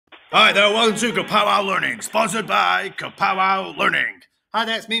Hi there, welcome to Kapow Learning, sponsored by Kapow Learning. Hi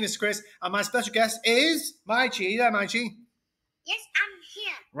there, it's me, Mr. Chris, and my special guest is Mai Chi. You there, Mai Chi? Yes, I'm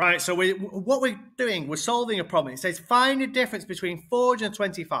here. Right, so what we're doing, we're solving a problem. It says find the difference between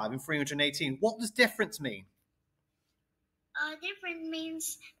 425 and 318. What does difference mean? Different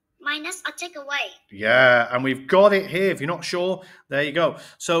means minus or take away. Yeah, and we've got it here. If you're not sure, there you go.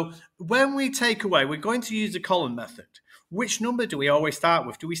 So when we take away, we're going to use the column method. Which number do we always start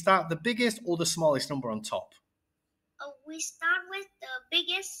with? Do we start the biggest or the smallest number on top? We start with the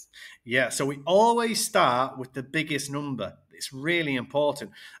biggest. Yeah, so we always start with the biggest number. It's really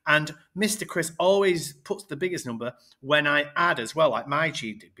important. And Mr. Chris always puts the biggest number when I add as well, like Mai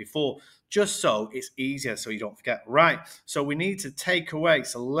Chi did before, just so it's easier so you don't forget. Right, so we need to take away.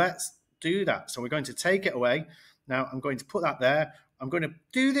 So let's do that. So we're going to take it away. Now I'm going to put that there. I'm going to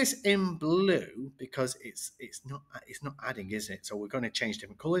do this in blue because it's not adding, is it? So we're going to change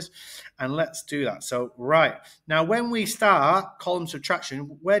different colors, and let's do that. So right now, when we start column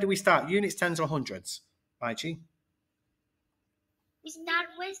subtraction, where do we start? Units, tens, or hundreds? Mai Chi? We start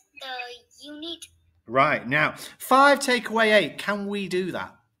with the unit. Right now, 5 take away 8. Can we do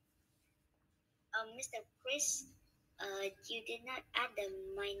that? Mr. Chris, you did not add the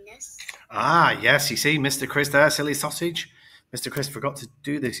minus. Ah, yes. You see, Mr. Chris there, silly sausage. Mr. Chris forgot to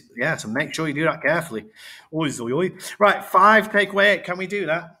do this. Yeah, so make sure you do that carefully. Oi, oi, oi. Right, 5 take away 8. Can we do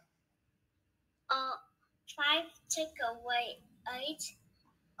that? 5 take away 8.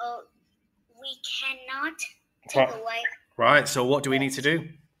 We cannot take away. Right, so what do we need to do?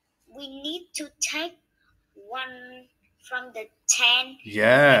 We need to take 1 from the 10.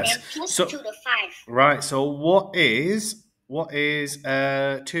 Yes. And then plus so, to the 5. Right, so what is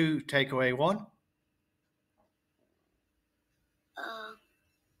 2 take away 1?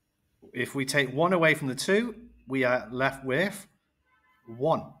 If we take 1 away from the 2, we are left with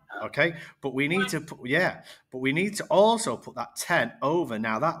 1. Okay, but we need to put, but we need to also put that 10 over.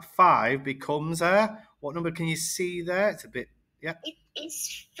 Now that 5 becomes what number can you see there? It's a bit,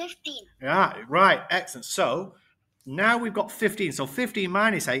 It's 15. Yeah, right, excellent. So now we've got 15. So 15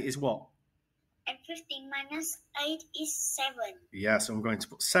 minus 8 is what? And 15 minus 8 is 7. Yeah, so I'm going to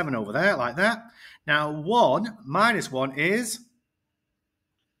put 7 over there like that. Now 1 minus 1 is?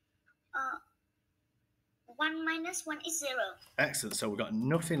 1 minus 1 is 0. Excellent. So we've got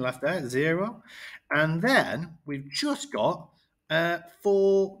nothing left there, 0. And then we've just got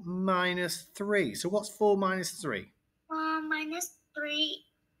 4 minus 3. So what's 4 minus 3? 4 minus 3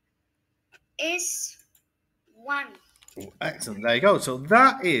 is 1. Excellent. There you go. So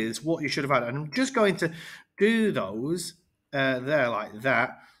that is what you should have had. And I'm just going to do those there like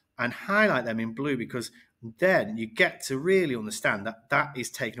that and highlight them in blue, because then you get to really understand that that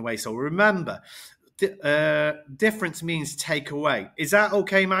is taken away. So remember, difference means take away. Is that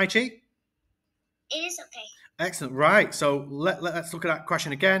okay, Mai Chi? It is okay. Excellent. Right. So let's look at that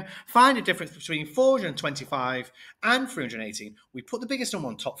question again. Find the difference between 425 and 318. We put the biggest number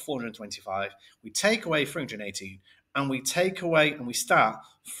on top, 425. We take away 318. And we take away and we start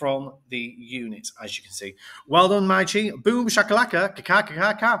from the units, as you can see. Well done, Mai Chi. Boom, shakalaka, ka ka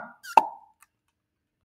ka ka.